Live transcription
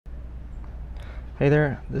Hey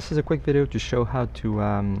there, this is a quick video to show how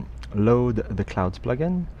to load the Clouds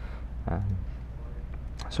plugin.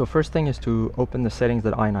 So first thing is to open the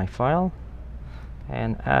settings.ini file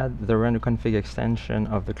and add the render config extension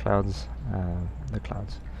of the clouds.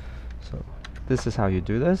 So this is how you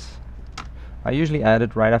do this. I usually add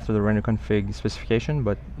it right after the render config specification,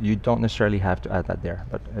 but you don't necessarily have to add that there,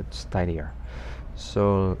 but it's tidier.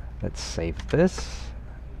 So let's save this,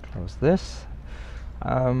 close this.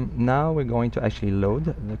 Now we're going to actually load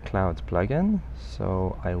the Clouds plugin.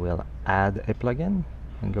 So I will add a plugin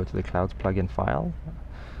and go to the Clouds plugin file.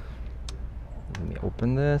 Let me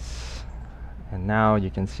open this, and now you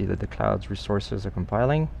can see that the Clouds resources are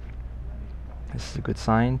compiling. This is a good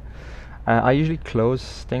sign. I usually close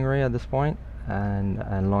Stingray at this point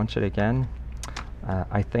and launch it again.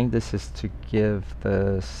 I think this is to give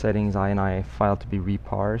the settings.ini file to be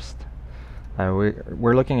reparsed.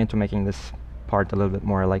 We're looking into making this part a little bit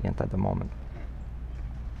more elegant at the moment.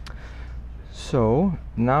 So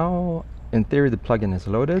now in theory the plugin is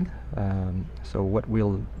loaded. So what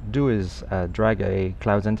we'll do is drag a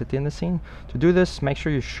Clouds entity in the scene. To do this, make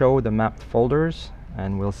sure you show the mapped folders,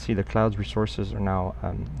 and we'll see the Clouds resources are now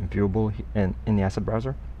viewable in the asset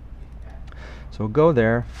browser. So go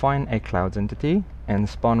there, find a Clouds entity and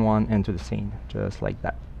spawn one into the scene, just like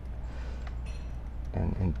that.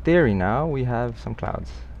 And in theory now we have some clouds.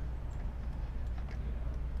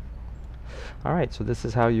 Alright, so this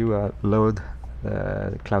is how you load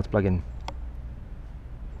the Clouds plugin.